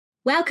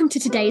Welcome to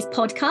today's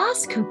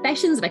podcast,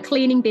 Confessions of a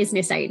Cleaning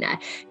Business Owner.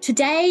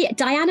 Today,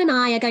 Diane and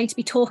I are going to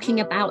be talking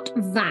about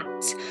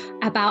VAT,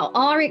 about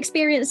our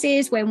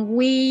experiences when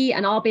we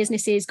and our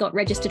businesses got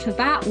registered for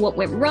VAT, what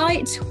went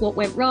right, what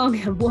went wrong,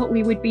 and what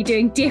we would be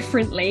doing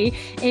differently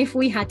if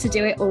we had to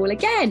do it all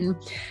again.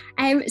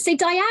 So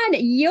Diane,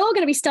 you're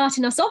going to be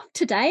starting us off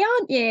today,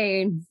 aren't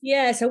you?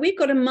 Yeah, so we've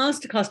got a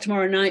masterclass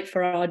tomorrow night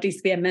for our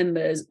DCBM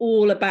members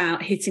all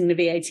about hitting the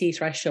VAT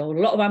threshold.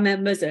 A lot of our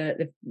members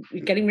are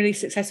getting really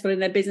successful in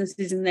their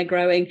businesses and they're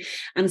growing,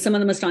 and some of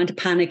them are starting to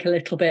panic a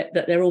little bit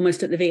that they're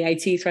almost at the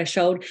VAT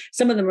threshold.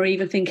 Some of them are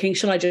even thinking,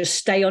 shall I just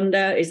stay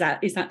under? Is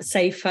that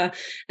safer?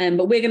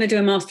 But we're going to do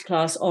a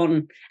masterclass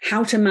on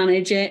how to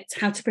manage it,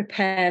 how to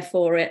prepare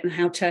for it, and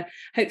how to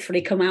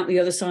hopefully come out the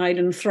other side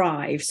and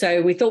thrive.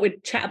 So we thought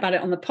we'd chat about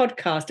it on the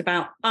podcast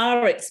about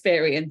our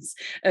experience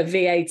of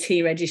VAT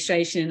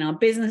registration in our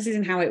businesses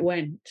and how it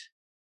went.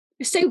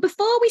 So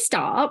before we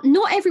start,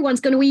 not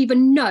everyone's going to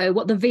even know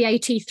what the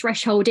VAT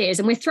threshold is.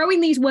 And we're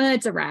throwing these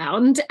words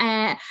around.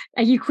 Are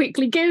you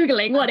quickly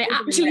Googling what it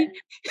actually...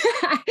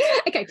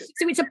 Okay,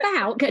 so it's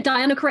about,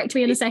 Diana, correct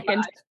me in a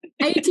second,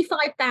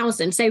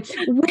 85,000. So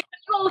when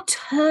your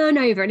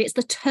turnover, and it's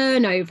the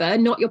turnover,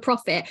 not your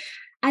profit,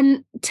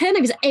 and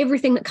turnover is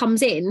everything that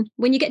comes in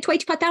when you get to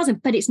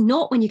 85,000, but it's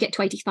not when you get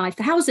to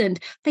 85,000.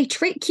 They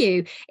trick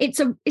you. Is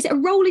it a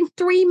rolling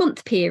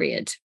 3-month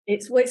period?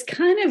 It's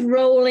kind of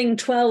rolling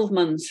 12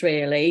 months,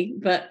 really,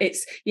 but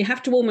you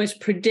have to almost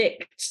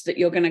predict that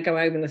you're going to go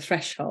over the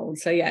threshold.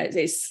 So yeah,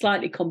 it's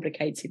slightly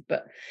complicated,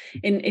 but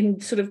in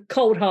sort of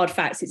cold hard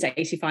facts, it's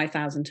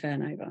 85,000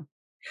 turnover.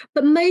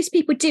 But most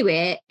people do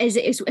it as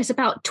it's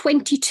about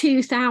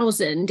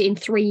 22,000 in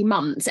 3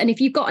 months. And if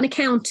you've got an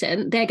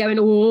accountant, they're going,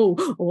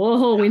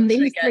 in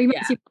these 3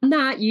 months you've done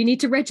that, you need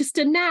to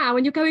register now.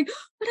 And you're going,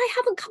 but I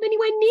haven't come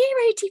anywhere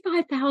near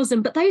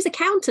 85,000. But those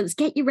accountants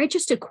get you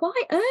registered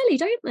quite early,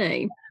 don't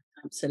they?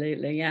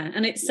 Absolutely, yeah.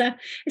 And it's a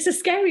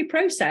scary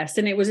process.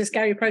 And it was a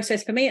scary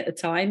process for me at the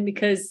time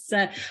because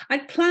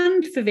I'd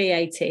planned for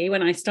VAT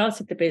when I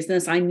started the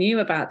business. I knew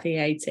about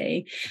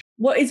VAT.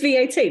 What is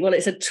VAT? Well,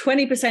 it's a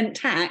 20%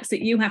 tax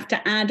that you have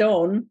to add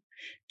on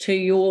to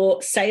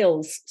your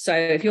sales. So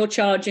if you're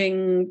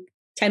charging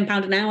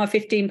 £10 an hour,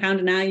 £15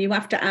 an hour, you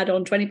have to add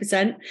on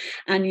 20%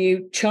 and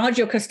you charge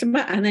your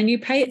customer and then you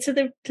pay it to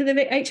the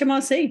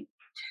HMRC.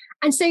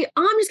 And so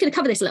I'm just going to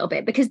cover this a little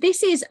bit because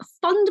this is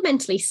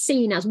fundamentally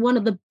seen as one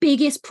of the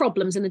biggest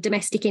problems in the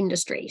domestic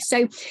industry.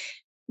 So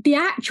the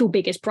actual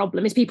biggest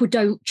problem is people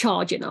don't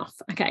charge enough,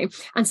 okay?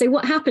 And so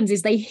what happens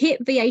is they hit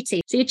VAT.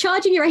 So you're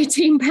charging your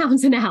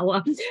 £18 an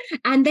hour,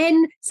 and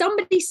then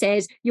somebody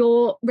says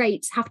your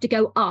rates have to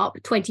go up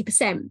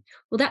 20%.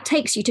 Well, that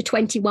takes you to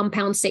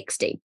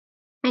 £21.60.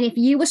 And if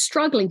you were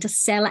struggling to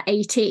sell at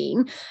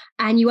 18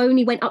 and you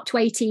only went up to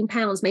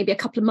 £18 maybe a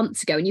couple of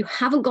months ago and you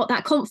haven't got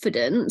that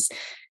confidence,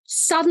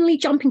 suddenly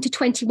jumping to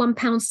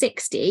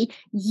 £21.60,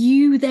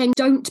 you then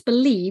don't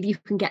believe you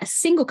can get a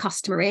single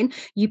customer in.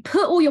 You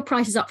put all your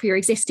prices up for your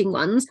existing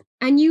ones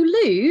and you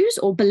lose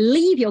or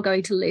believe you're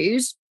going to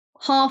lose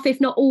half, if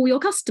not all your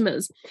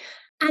customers.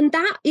 And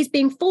that is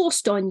being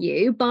forced on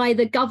you by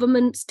the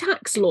government's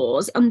tax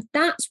laws. And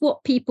that's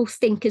what people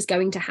think is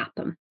going to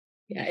happen.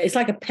 Yeah, it's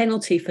like a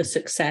penalty for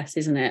success,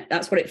 isn't it?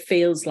 That's what it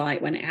feels like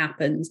when it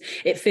happens.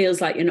 It feels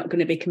like you're not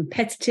going to be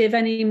competitive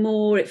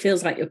anymore. It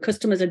feels like your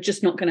customers are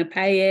just not going to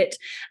pay it.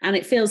 And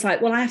it feels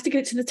like, well, I have to give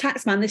it to the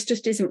tax man. This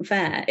just isn't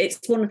fair. It's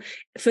one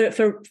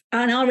for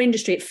in our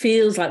industry, it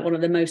feels like one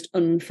of the most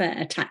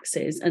unfair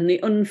taxes and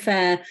the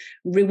unfair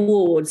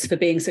rewards for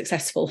being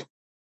successful.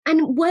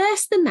 And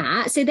worse than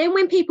that, so then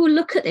when people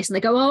look at this and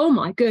they go, oh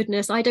my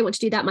goodness, I don't want to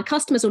do that. My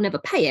customers will never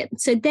pay it.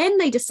 So then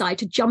they decide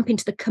to jump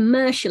into the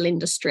commercial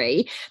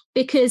industry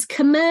because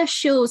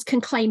commercials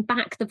can claim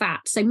back the VAT.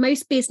 So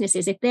most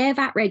businesses, if they're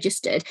VAT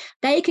registered,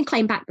 they can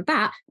claim back the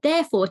VAT.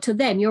 Therefore, to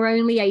them, you're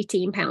only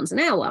 £18 an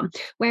hour.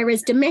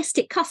 Whereas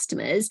domestic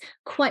customers,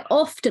 quite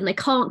often they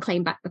can't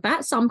claim back the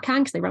VAT. Some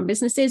can because they run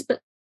businesses, but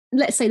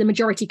let's say the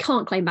majority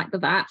can't claim back the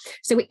VAT.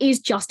 So it is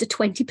just a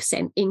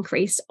 20%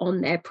 increase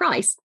on their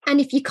price.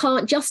 And if you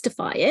can't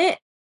justify it,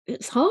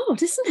 it's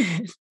hard, isn't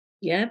it?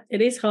 Yeah,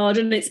 it is hard.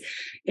 And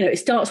it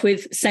starts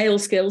with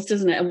sales skills,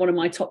 doesn't it? And one of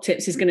my top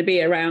tips is going to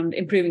be around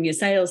improving your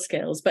sales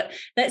skills. But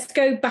let's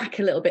go back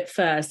a little bit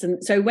first.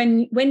 And so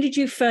when did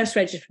you first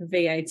register for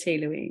VAT,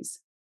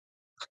 Louise?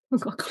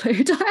 I've got a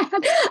clue,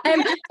 Diane.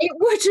 It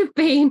would have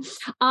been,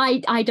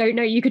 I don't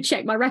know, you could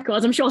check my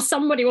records. I'm sure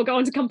somebody will go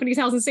onto Companies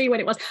House and see when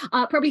it was.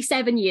 Probably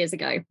 7 years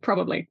ago,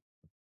 probably.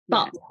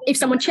 But if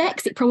someone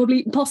checks, it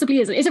possibly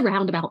isn't. It's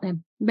around about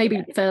then,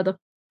 maybe further.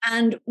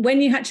 And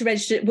when you had to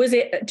register,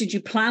 did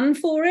you plan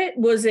for it?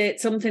 Was it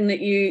something that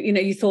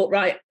you thought,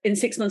 right, in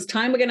 6 months'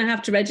 time, we're going to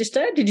have to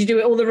register? Did you do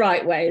it all the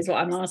right way is what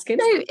I'm asking?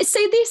 No, so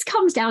this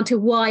comes down to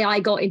why I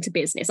got into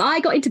business. I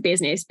got into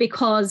business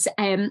because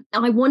I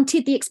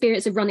wanted the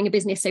experience of running a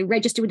business. So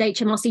registered with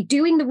HMRC,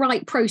 doing the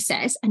right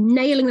process and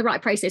nailing the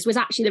right process was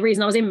actually the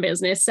reason I was in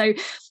business. So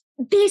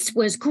this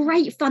was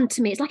great fun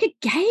to me. It's like a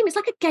game. It's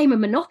like a game of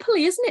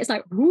Monopoly, isn't it? It's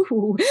like,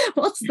 ooh,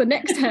 what's the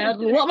next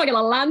hurdle? What am I going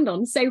to land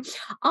on? So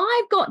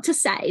I've got to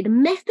say, the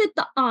method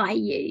that I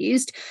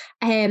used,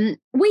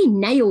 we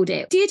nailed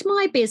it. Did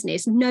my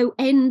business no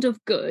end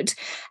of good.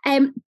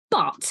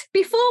 But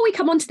before we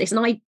come on to this,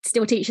 and I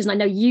still teach this, and I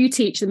know you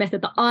teach the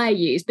method that I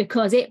use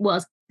because it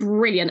was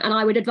brilliant, and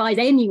I would advise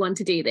anyone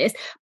to do this,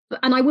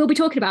 and I will be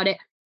talking about it.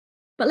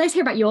 But let's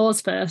hear about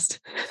yours first.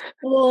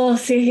 Oh,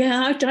 see,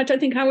 yeah, I don't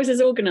think I was as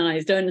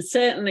organised, and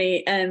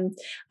certainly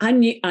I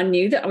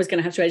knew that I was going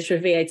to have to register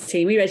for VAT.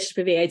 We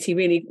registered for VAT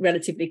really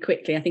relatively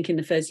quickly, I think in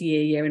the first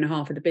year and a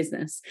half of the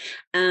business,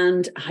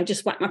 and I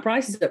just whacked my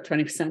prices up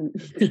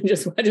 20%. I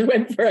just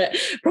went for it.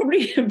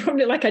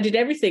 Probably like I did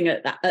everything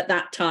at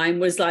that time,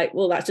 was like,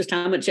 well, that's just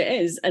how much it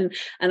is, and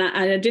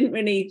I didn't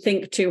really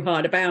think too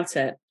hard about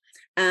it.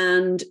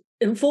 And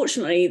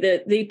unfortunately,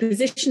 the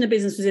position the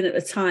business was in at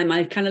the time,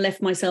 I kind of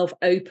left myself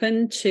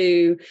open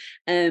to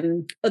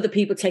other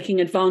people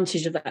taking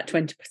advantage of that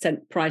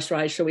 20% price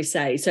rise, shall we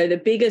say. So the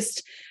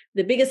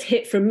biggest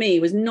hit from me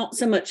was not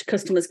so much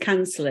customers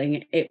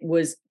cancelling, it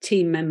was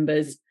team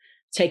members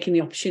taking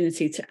the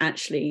opportunity to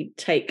actually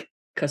take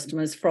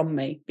customers from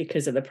me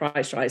because of the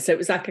price rise. So it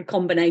was like a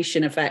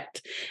combination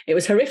effect. It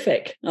was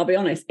horrific. I'll be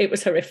honest. It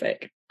was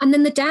horrific. And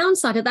then the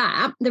downside of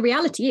that, the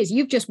reality is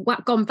you've just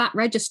gone VAT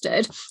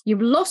registered.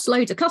 You've lost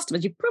loads of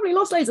customers. You've probably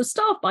lost loads of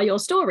staff by your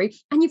story,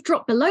 and you've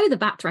dropped below the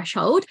VAT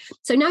threshold.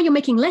 So now you're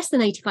making less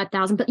than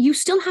 85,000, but you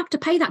still have to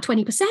pay that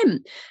 20%.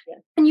 Yeah.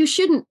 And you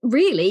shouldn't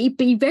really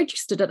be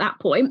registered at that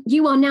point.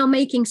 You are now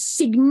making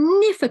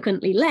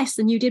significantly less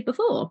than you did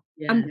before.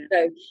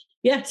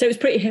 Yeah. So it was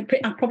pretty.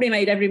 I probably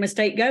made every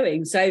mistake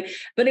going. So,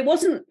 but it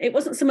wasn't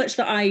so much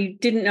that I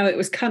didn't know it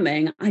was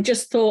coming. I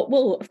just thought,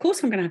 well, of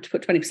course I'm going to have to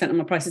put 20% on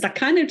my prices. I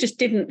kind of just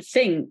didn't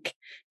think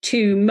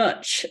too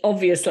much,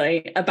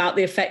 obviously, about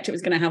the effect it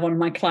was going to have on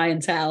my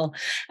clientele.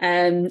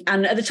 And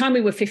at the time we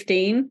were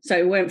 15,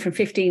 so we went from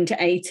 15 to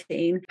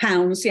 18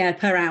 pounds,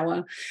 per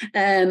hour.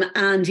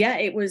 And yeah,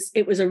 it was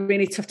a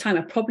really tough time.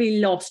 I probably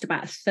lost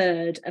about a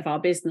third of our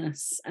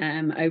business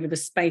over the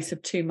space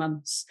of 2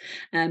 months.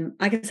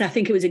 I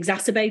think it was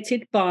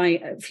exacerbated by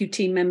a few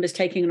team members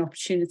taking an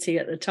opportunity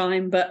at the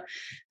time, but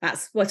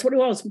that's what it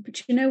was.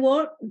 But you know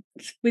what?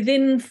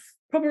 Within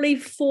probably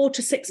 4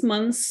 to 6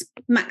 months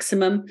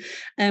maximum,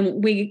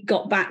 we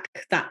got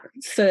back that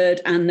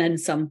third and then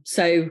some.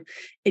 So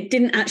it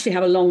didn't actually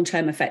have a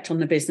long-term effect on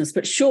the business,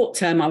 but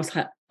short-term I was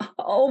like,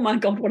 oh my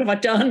God, what have I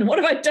done? What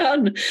have I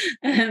done?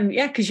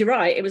 Because you're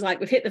right. It was like,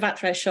 we've hit the VAT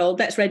threshold,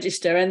 let's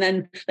register, and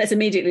then let's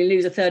immediately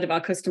lose a third of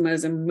our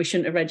customers, and we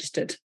shouldn't have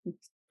registered.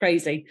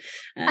 Crazy.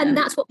 And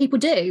that's what people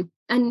do.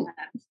 And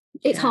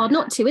it's hard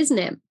not to, isn't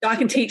it? I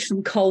can teach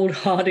them cold,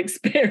 hard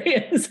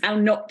experience how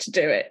not to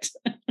do it.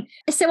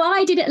 So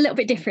I did it a little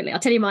bit differently. I'll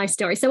tell you my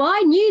story. So I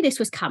knew this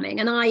was coming,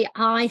 and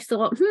I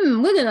thought,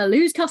 we're going to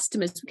lose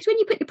customers, because when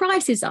you put your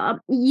prices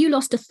up, you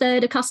lost a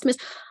third of customers.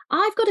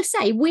 I've got to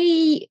say,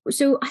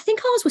 I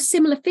think ours were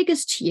similar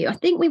figures to you. I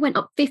think we went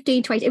up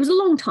 15 to 18. It was a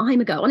long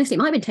time ago. Honestly, it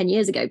might have been 10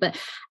 years ago. But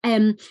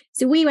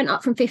so we went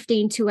up from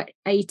 15 to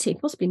 18,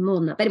 possibly more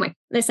than that. But anyway,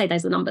 let's say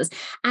those are the numbers.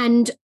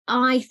 And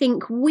I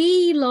think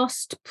we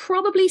lost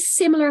probably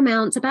similar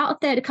amounts, about a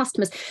third of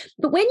customers.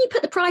 But when you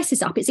put the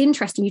prices up, it's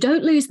interesting. You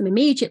don't lose them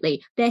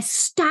immediately. They're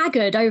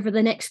staggered over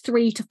the next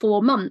 3 to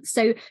 4 months.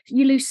 So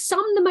you lose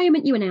some the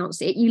moment you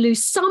announce it. You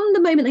lose some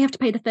the moment they have to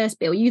pay the first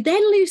bill. You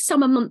then lose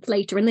some a month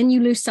later, and then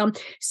you lose some.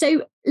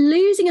 So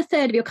losing a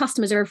third of your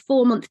customers over a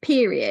 4-month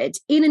period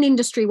in an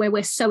industry where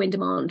we're so in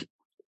demand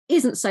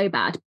isn't so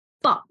bad.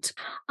 But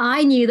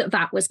I knew that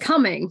VAT was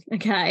coming,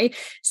 okay?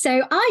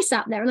 So I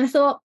sat there and I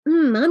thought,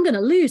 I'm going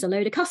to lose a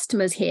load of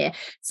customers here.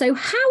 So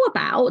how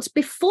about,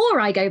 before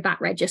I go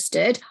VAT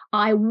registered,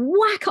 I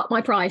whack up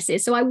my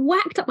prices. So I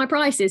whacked up my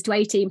prices to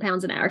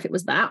 £18 an hour if it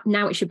was that.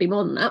 Now it should be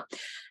more than that.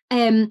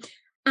 And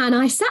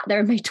I sat there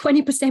and made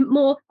 20%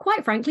 more,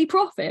 quite frankly,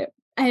 profit.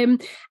 I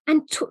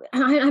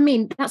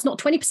mean, that's not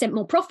 20%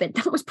 more profit.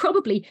 That was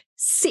probably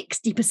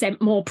 60%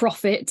 more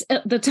profit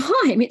at the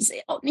time.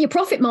 Your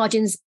profit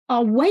margins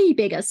are way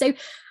bigger. So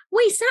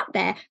we sat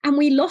there and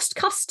we lost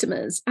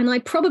customers. And I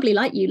probably,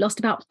 like you, lost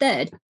about a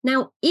third.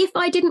 Now, if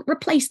I didn't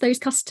replace those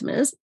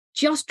customers,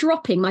 just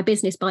dropping my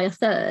business by a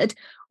third,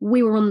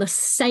 we were on the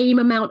same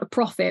amount of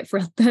profit for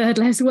a third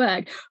less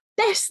work.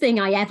 Best thing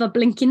I ever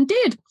blinking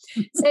did.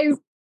 So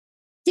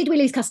did we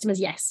lose customers?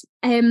 Yes.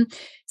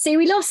 So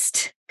we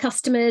lost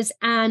customers,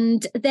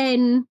 and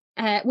then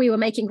we were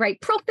making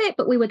great profit,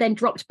 but we were then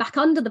dropped back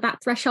under the VAT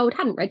threshold,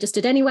 hadn't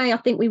registered anyway. I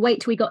think we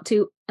wait till we got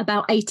to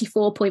about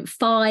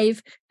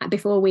 84.5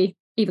 before we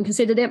even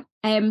considered it,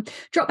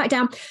 dropped back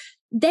down.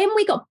 Then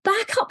we got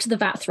back up to the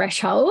VAT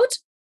threshold.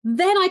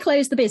 Then I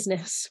closed the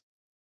business,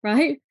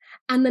 right?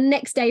 And the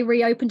next day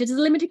reopened it as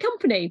a limited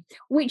company,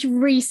 which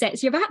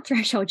resets your VAT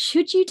threshold.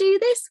 Should you do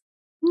this?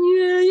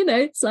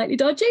 Yeah, slightly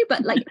dodgy,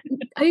 but like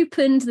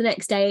opened the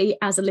next day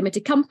as a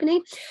limited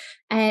company.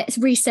 It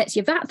resets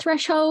your VAT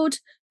threshold.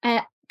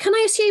 can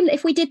I assume that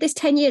if we did this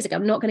 10 years ago,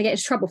 I'm not going to get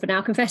into trouble for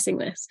now confessing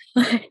this?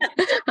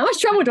 How much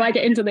trouble do I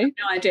get into this?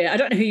 No idea. I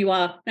don't know who you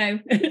are. No.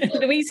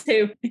 Louise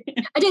who?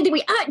 I don't think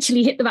we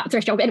actually hit the VAT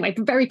threshold. But anyway,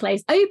 very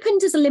place.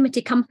 Opened as a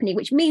limited company,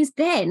 which means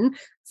then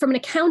from an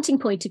accounting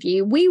point of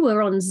view, we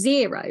were on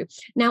zero.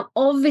 Now,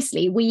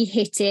 obviously, we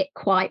hit it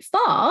quite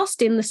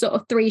fast in the sort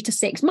of 3 to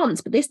 6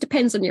 months, but this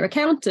depends on your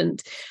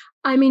accountant.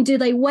 I mean, do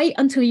they wait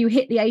until you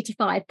hit the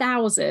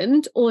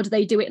 85,000 or do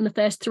they do it in the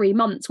first 3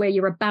 months where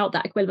you're about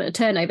that equivalent of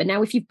turnover?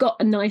 Now, if you've got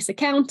a nice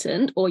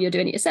accountant or you're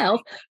doing it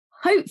yourself,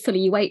 hopefully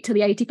you wait till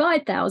the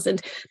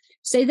 85,000.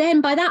 So then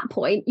by that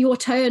point, your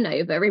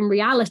turnover in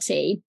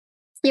reality,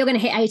 you're going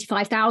to hit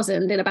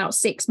 85,000 in about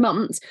 6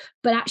 months,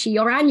 but actually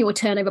your annual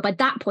turnover by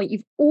that point,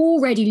 you've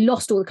already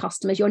lost all the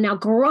customers. You're now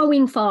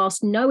growing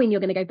fast, knowing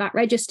you're going to go back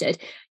registered.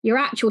 Your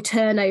actual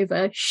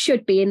turnover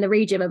should be in the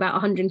region of about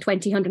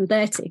 120,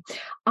 130.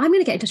 I'm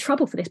going to get into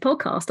trouble for this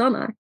podcast,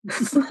 aren't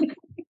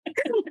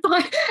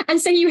I?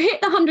 And so you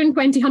hit the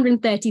 120,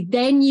 130,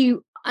 then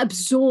you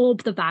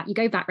absorb the VAT, you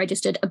go VAT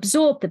registered,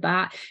 absorb the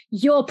VAT,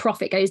 your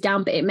profit goes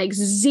down, but it makes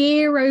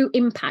zero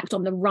impact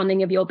on the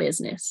running of your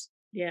business.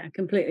 Yeah,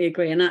 completely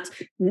agree. And that's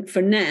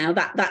for now,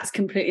 that's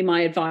completely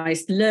my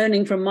advice,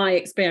 learning from my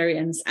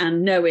experience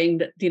and knowing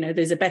that,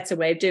 there's a better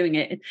way of doing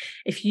it.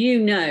 If you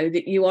know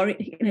that you are,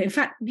 in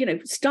fact,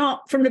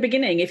 start from the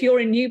beginning. If you're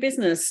in new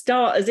business,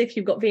 start as if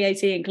you've got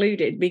VAT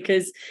included,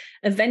 because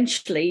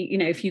eventually,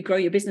 if you grow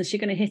your business, you're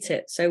going to hit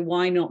it. So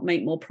why not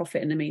make more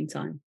profit in the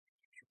meantime?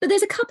 But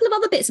there's a couple of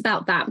other bits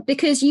about that,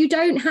 because you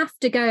don't have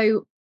to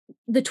go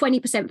the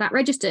 20% VAT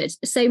registered.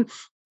 So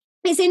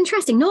it's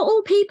interesting. Not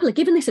all people are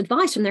given this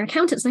advice from their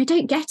accountants, and I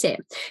don't get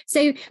it.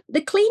 So the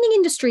cleaning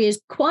industry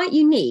is quite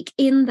unique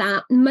in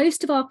that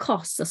most of our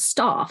costs are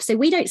staff. So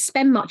we don't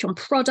spend much on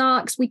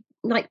products.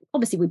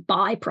 Obviously we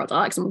buy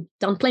products, and we've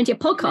done plenty of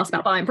podcasts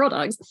about buying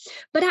products,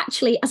 but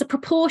actually as a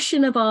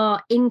proportion of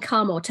our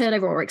income or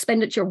turnover or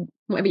expenditure,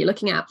 whatever you're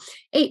looking at,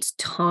 it's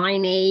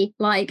tiny.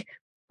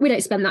 We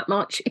don't spend that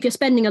much. If you're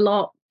spending a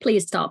lot,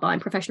 please start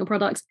buying professional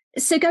products.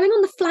 So going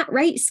on the flat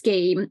rate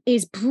scheme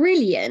is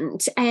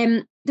brilliant.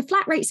 The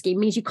flat rate scheme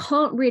means you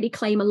can't really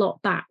claim a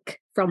lot back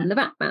from the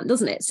VAT man,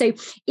 doesn't it? So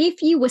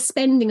if you were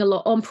spending a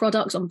lot on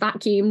products, on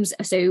vacuums,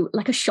 so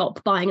like a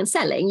shop buying and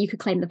selling, you could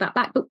claim the VAT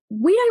back. But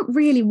we don't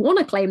really want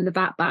to claim the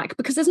VAT back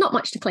because there's not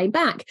much to claim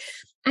back.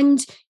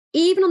 And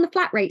even on the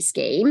flat rate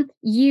scheme,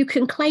 you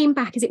can claim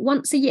back, is it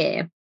once a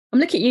year? I'm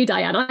looking at you,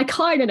 Diane. I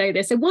kind of know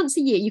this. So once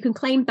a year, you can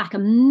claim back a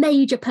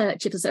major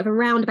purchase of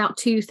around about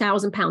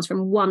 £2,000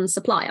 from one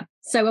supplier.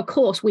 So, of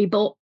course, we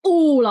bought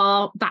all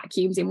our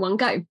vacuums in one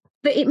go.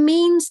 But it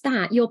means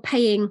that you're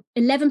paying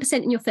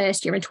 11% in your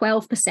first year and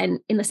 12%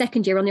 in the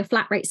second year on your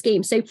flat rate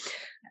scheme. So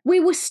we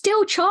were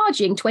still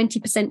charging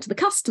 20% to the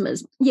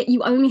customers, yet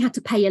you only had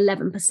to pay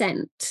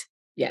 11%.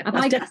 Yeah,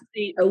 that's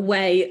definitely a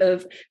way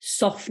of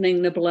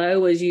softening the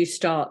blow as you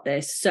start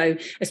this. So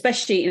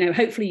especially,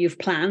 hopefully you've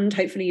planned,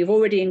 hopefully you've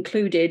already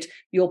included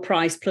your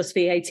price plus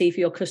VAT for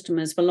your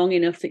customers for long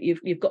enough that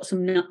you've got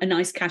a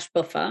nice cash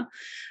buffer.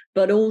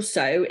 But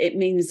also it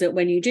means that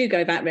when you do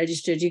go VAT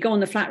registered, you go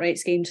on the flat rate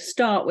scheme to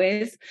start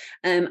with.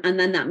 And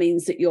then that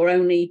means that you're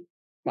only,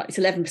 it's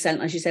 11%,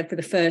 as you said, for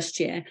the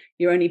first year.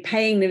 You're only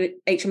paying the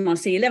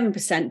HMRC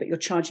 11%, but you're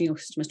charging your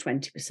customers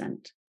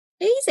 20%.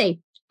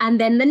 Easy. And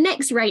then the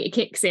next rate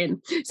kicks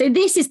in. So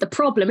this is the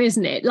problem,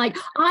 isn't it?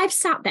 I've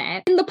sat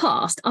there in the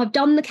past, I've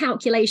done the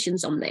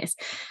calculations on this.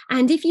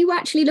 And if you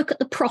actually look at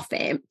the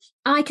profit,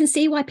 I can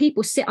see why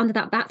people sit under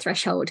that VAT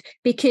threshold,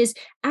 because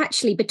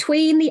actually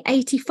between the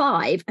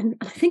 85 and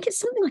I think it's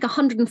something like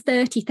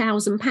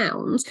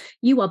 £130,000,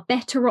 you are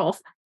better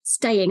off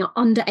staying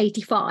under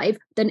 85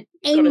 than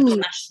any. You've got to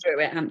smash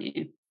through it, haven't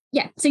you?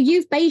 Yeah. So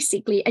you've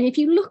basically, and if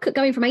you look at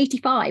going from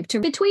 85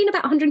 to between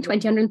about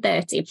 120,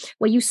 130,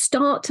 where you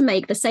start to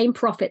make the same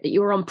profit that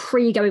you were on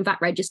pre-going VAT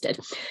registered.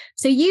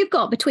 So you've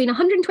got between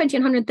 120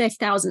 and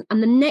 130,000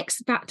 and the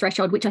next VAT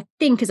threshold, which I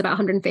think is about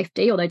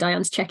 150, although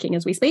Diane's checking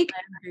as we speak.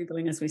 I'm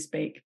Googling as we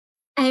speak.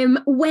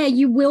 Where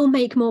you will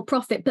make more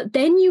profit, but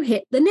then you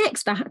hit the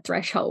next VAT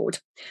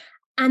threshold.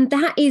 And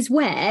that is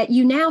where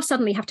you now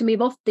suddenly have to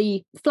move off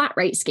the flat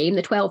rate scheme,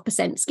 the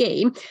 12%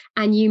 scheme,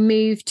 and you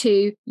move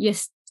to your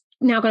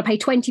now going to pay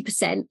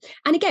 20%.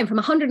 And again, from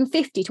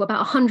 150 to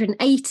about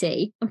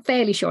 180, I'm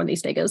fairly sure on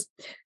these figures,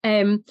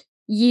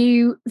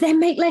 you then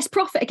make less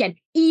profit again,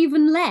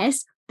 even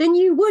less than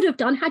you would have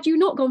done had you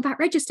not gone VAT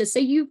registered. So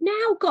you've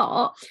now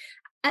got,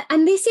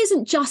 and this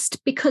isn't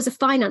just because of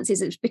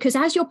finances, it's because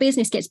as your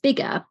business gets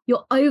bigger,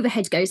 your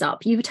overhead goes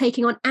up. You're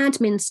taking on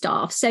admin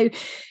staff. So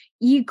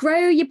you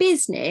grow your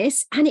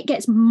business and it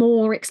gets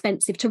more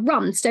expensive to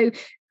run. So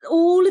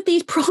all of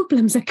these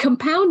problems are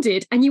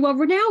compounded and you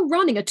are now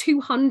running a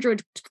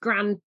 200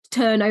 grand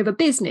turnover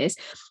business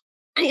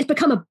and it's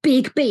become a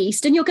big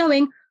beast and you're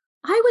going,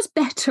 I was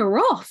better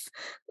off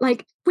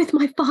with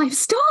my 5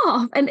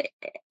 staff. And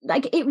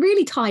it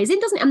really ties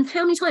in, doesn't it? And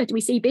how many times do we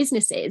see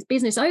business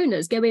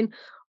owners going,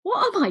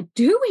 what am I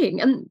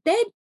doing? And they're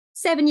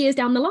 7 years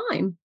down the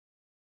line.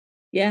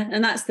 Yeah.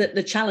 And that's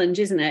the challenge,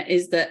 isn't it?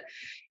 Is that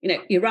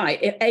you're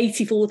right. At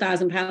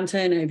 £84,000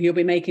 turnover, you'll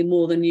be making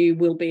more than you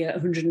will be at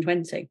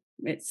 120.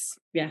 It's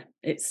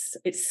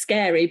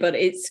scary, but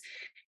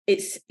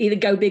it's either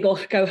go big or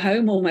go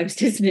home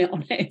almost, isn't it,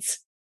 on it?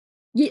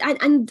 Yeah,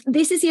 and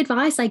this is the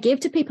advice I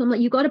give to people. I'm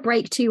like, you've got to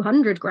break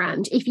 200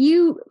 grand. If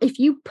you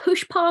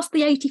push past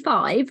the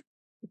 85,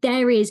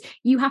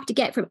 you have to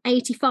get from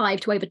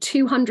 85 to over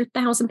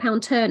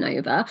 £200,000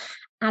 turnover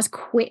as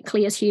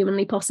quickly as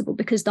humanly possible,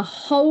 because there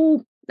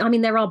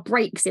are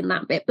breaks in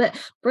that bit, but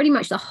pretty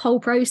much the whole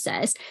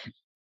process,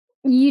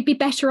 you'd be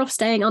better off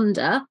staying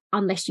under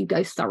unless you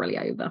go thoroughly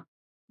over.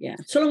 Yeah,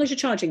 so long as you're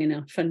charging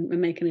enough and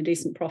making a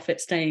decent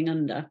profit, staying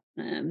under.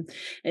 And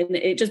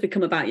it does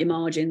become about your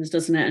margins,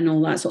 doesn't it? And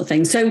all that sort of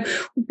thing. So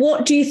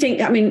what do you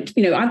think? I mean,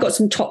 I've got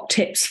some top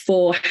tips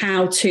for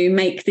how to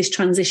make this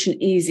transition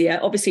easier.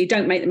 Obviously,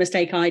 don't make the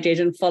mistake I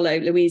did and follow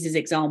Louise's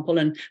example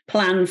and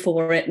plan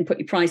for it and put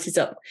your prices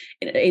up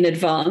in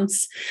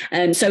advance.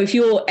 So if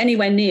you're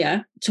anywhere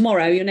near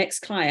tomorrow, your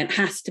next client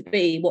has to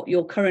be what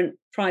your current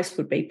price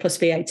would be plus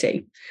VAT.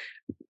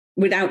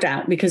 Without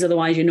doubt, because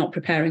otherwise you're not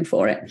preparing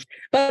for it.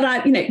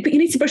 But you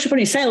need to brush up on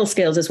your sales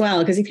skills as well,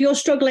 because if you're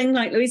struggling,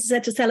 like Louisa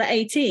said, to sell at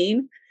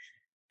 18,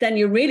 then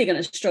you're really going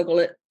to struggle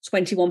at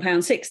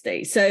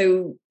 £21.60.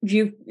 So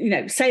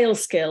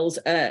sales skills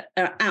are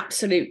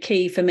absolute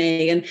key for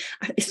me, and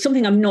it's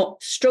something I'm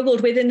not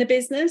struggled with in the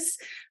business.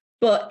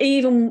 But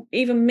even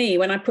me,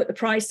 when I put the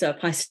price up,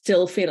 I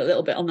still feel a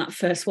little bit on that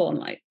first one,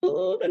 like,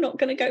 oh, they're not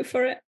going to go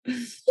for it.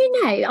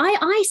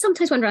 I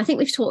sometimes wonder, I think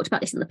we've talked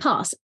about this in the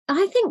past,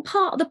 I think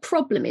part of the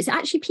problem is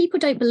actually people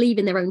don't believe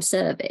in their own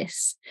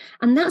service.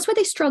 And that's where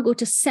they struggle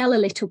to sell a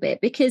little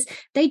bit, because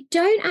they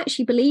don't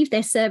actually believe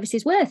their service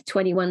is worth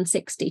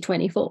 21.60,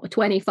 24,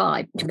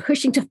 25,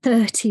 pushing to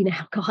 30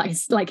 now,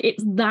 guys. Like,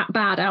 it's that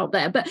bad out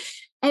there. But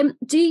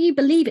do you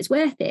believe it's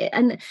worth it?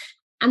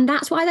 And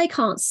that's why they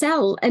can't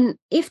sell. And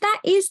if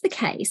that is the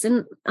case,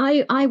 and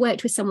I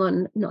worked with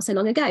someone not so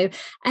long ago,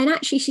 and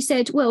actually she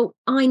said, well,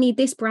 I need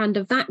this brand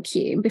of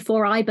vacuum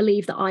before I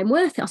believe that I'm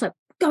worth it. I was like,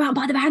 go out and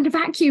buy the brand of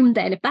vacuum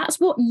then. If that's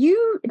what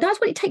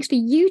it takes for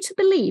you to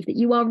believe that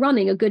you are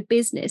running a good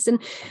business. And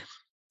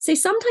so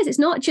sometimes it's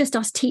not just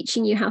us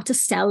teaching you how to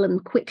sell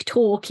and quick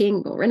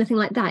talking or anything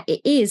like that.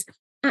 It is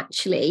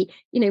actually,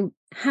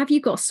 have you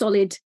got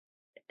solid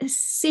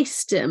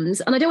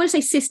systems? And I don't want to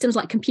say systems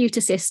like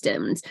computer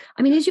systems.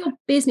 I mean, is your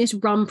business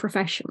run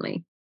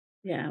professionally?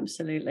 Yeah,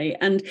 absolutely.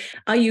 And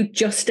are you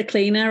just a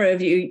cleaner? Or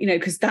have you,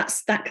 because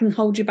that can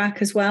hold you back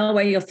as well,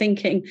 where you're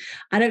thinking,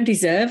 I don't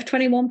deserve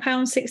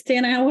 £21.60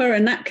 an hour.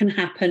 And that can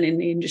happen in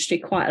the industry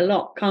quite a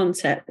lot,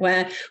 can't it?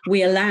 Where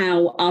we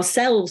allow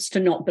ourselves to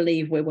not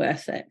believe we're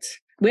worth it.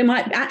 We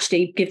might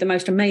actually give the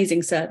most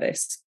amazing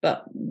service,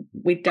 but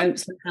we don't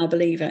somehow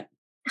believe it.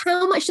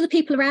 How much do the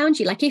people around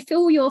you, like if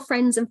all your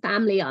friends and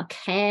family are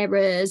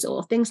carers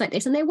or things like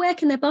this, and they're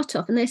working their butt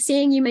off and they're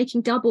seeing you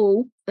making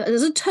double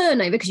as a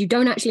turnover, because you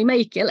don't actually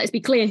make it, let's be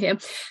clear here,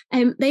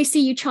 they see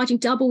you charging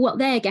double what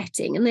they're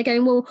getting, and they're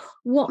going, well,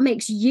 what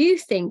makes you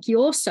think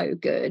you're so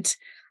good?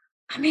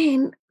 I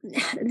mean,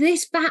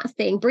 this VAT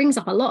thing brings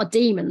up a lot of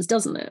demons,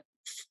 doesn't it?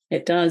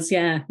 It does,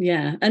 yeah.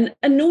 And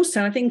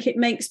also I think it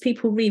makes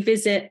people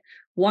revisit,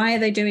 why are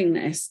they doing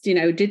this?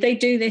 Did they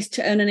do this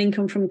to earn an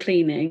income from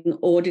cleaning,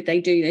 or did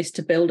they do this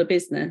to build a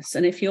business?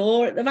 And if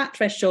you're at the VAT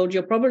threshold,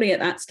 you're probably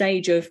at that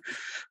stage of,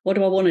 what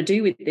do I want to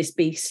do with this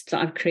beast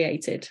that I've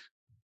created?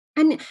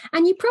 And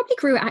you probably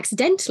grew it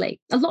accidentally.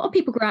 A lot of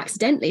people grow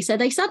accidentally. So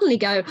they suddenly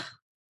go,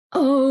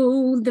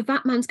 oh, the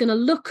VAT man's going to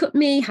look at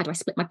me. How do I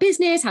split my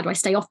business? How do I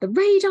stay off the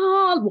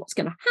radar? What's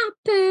going to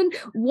happen?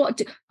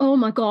 Oh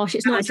my gosh,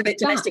 it's not a bit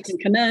domestic and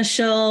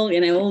commercial,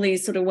 all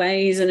these sort of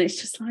ways. And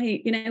it's just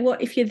like,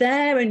 what, if you're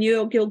there and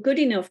you're good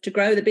enough to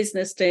grow the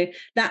business to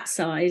that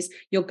size,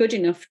 you're good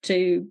enough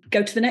to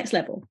go to the next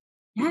level.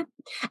 Yeah,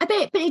 a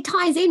bit, but it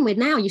ties in with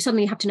now you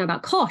suddenly have to know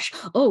about COSH.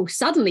 Oh,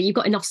 suddenly you've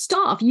got enough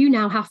staff. You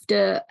now have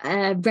to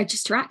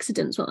register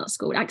accidents, what that's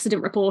called,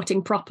 accident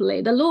reporting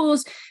properly. The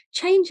laws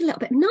change a little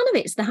bit. None of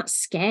it's that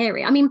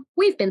scary. I mean,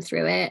 we've been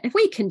through it. If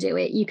we can do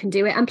it, you can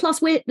do it. And plus,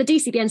 the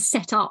DCBN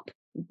set up.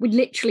 We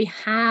literally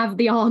have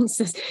the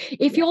answers.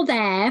 If you're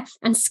there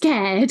and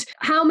scared,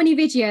 how many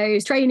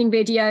videos, training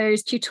videos,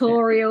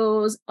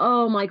 tutorials,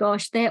 oh my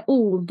gosh, they're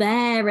all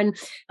there. And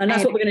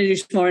that's what we're going to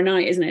do tomorrow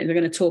night, isn't it? We're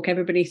going to talk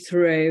everybody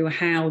through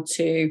how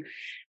to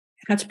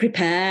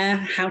prepare,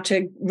 how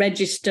to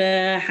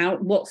register,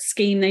 what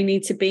scheme they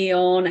need to be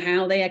on,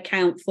 how they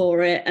account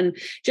for it, and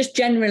just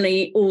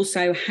generally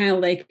also how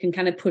they can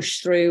kind of push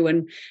through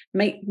and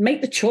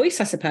make the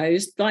choice, I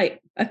suppose. Like,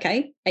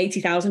 okay,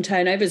 80,000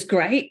 turnover is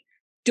great.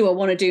 Do I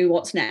want to do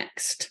what's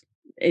next?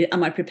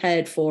 Am I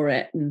prepared for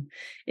it? And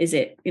is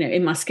it,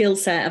 in my skill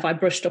set? Have I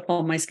brushed up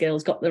on my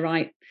skills, got the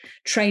right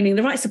training,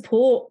 the right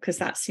support? Because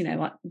that's,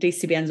 what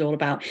DCBN is all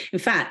about. In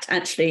fact,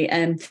 actually,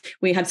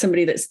 we had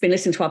somebody that's been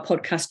listening to our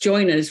podcast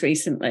join us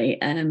recently.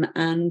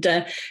 And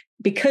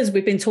because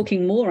we've been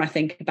talking more, I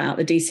think, about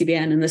the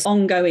DCBN and this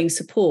ongoing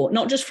support,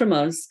 not just from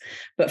us,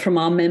 but from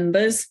our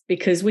members,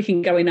 because we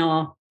can go in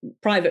our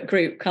private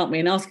group, can't we,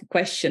 and ask a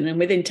question, and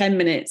within 10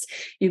 minutes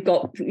you've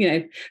got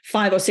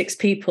 5 or 6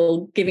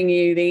 people giving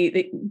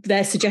you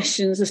their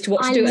suggestions as to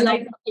what to do,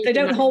 and they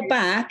don't hold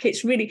back.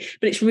 It's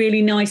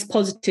really nice,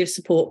 positive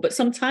support, but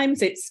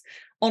sometimes it's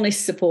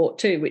honest support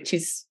too, which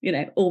is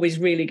always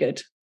really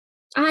good.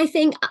 I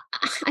think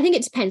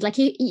it depends. Like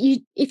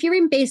if you're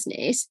in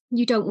business,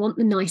 you don't want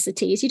the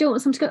niceties. You don't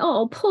want someone to go,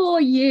 oh, poor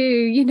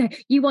you.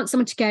 You want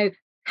someone to go,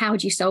 how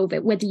do you solve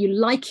it? Whether you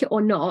like it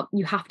or not,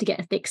 you have to get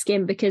a thick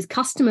skin, because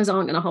customers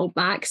aren't going to hold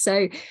back.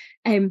 So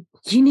you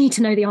need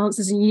to know the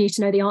answers, and you need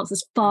to know the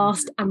answers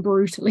fast and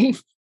brutally.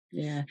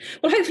 Yeah.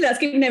 Well, hopefully that's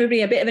given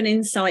everybody a bit of an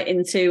insight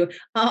into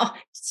our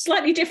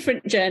slightly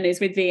different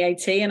journeys with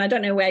VAT. And I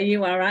don't know where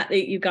you are at,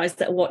 you guys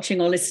that are watching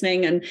or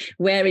listening, and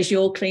where is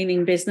your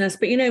cleaning business.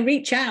 But,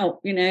 reach out,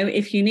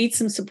 if you need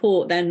some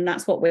support, then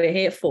that's what we're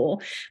here for.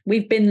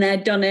 We've been there,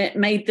 done it,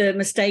 made the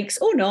mistakes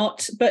or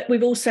not, but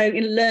we've also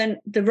learned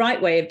the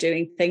right way of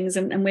doing things.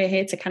 And we're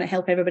here to kind of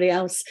help everybody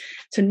else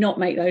to not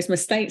make those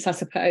mistakes, I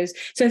suppose.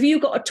 So have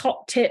you got a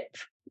top tip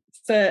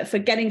for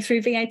getting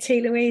through VAT,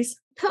 Louise?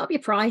 Put up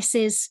your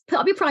prices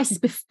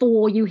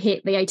before you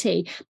hit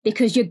VAT,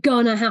 because you're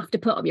gonna have to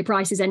put up your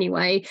prices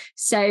anyway.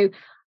 So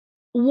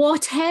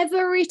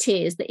whatever it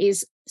is that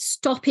is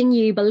stopping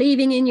you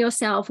believing in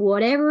yourself,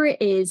 whatever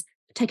it is,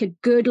 take a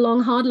good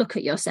long hard look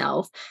at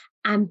yourself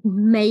and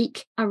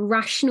make a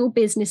rational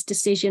business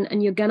decision.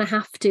 And you're going to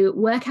have to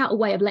work out a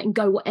way of letting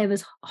go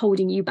whatever's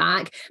holding you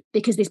back,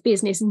 because this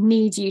business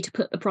needs you to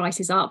put the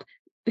prices up,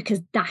 because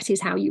that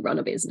is how you run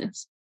a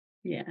business.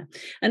 Yeah.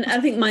 And I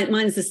think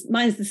mine's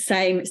the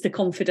same. It's the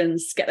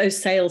confidence. Get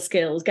those sales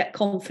skills, get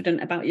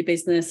confident about your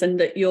business, and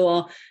that you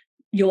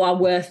are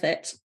worth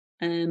it.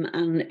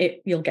 And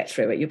you'll get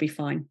through it. You'll be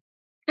fine.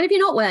 And if you're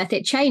not worth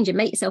it, change and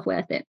make yourself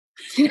worth it.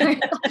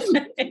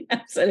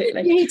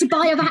 Absolutely. You need to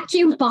buy a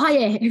vacuum, buy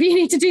it. If you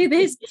need to do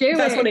this, do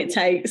That's it. what it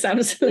takes.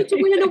 Absolutely.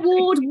 To win an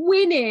award,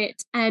 win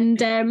it.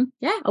 And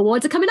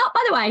awards are coming up,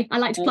 by the way. I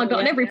like to plug it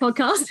on every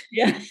podcast.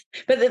 Yeah.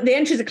 But the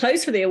entries are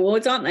closed for the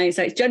awards, aren't they?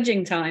 So it's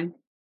judging time.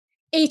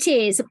 It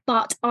is,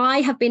 but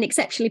I have been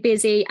exceptionally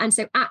busy. And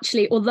so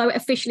actually, although it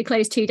officially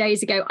closed 2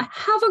 days ago, I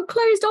haven't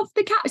closed off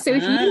the cap. So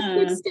if you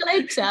could still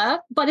enter,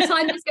 by the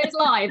time this goes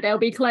live, they'll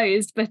be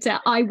closed. But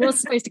I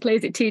was supposed to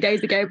close it 2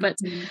 days ago, but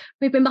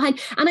we've been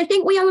behind. And I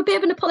think we owe a bit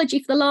of an apology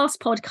for the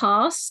last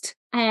podcast.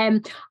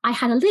 I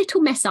had a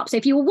little mess up. So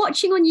if you were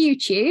watching on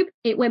YouTube,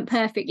 it went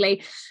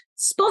perfectly.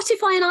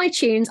 Spotify and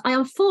iTunes, I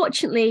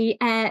unfortunately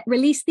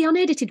released the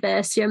unedited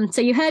version.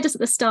 So you heard us at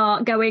the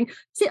start going,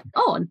 is it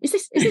on? Is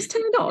this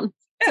turned on?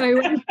 So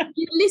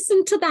you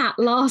listened to that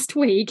last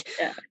week.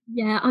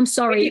 Yeah, I'm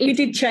sorry. We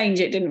did change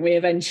it, didn't we,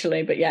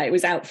 eventually? But it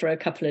was out for a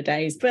couple of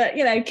days. But,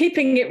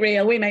 keeping it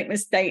real, we make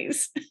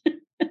mistakes.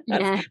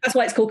 That's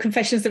why it's called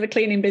Confessions of a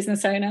Cleaning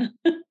Business Owner.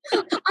 I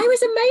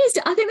was amazed.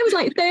 I think there was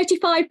like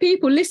 35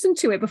 people listened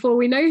to it before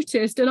we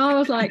noticed. And I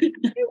was like,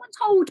 no one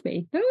told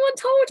me. No one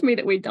told me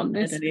that we'd done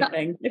this.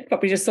 They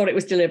probably just thought it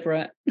was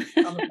deliberate.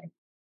 See you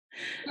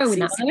on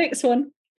the next one.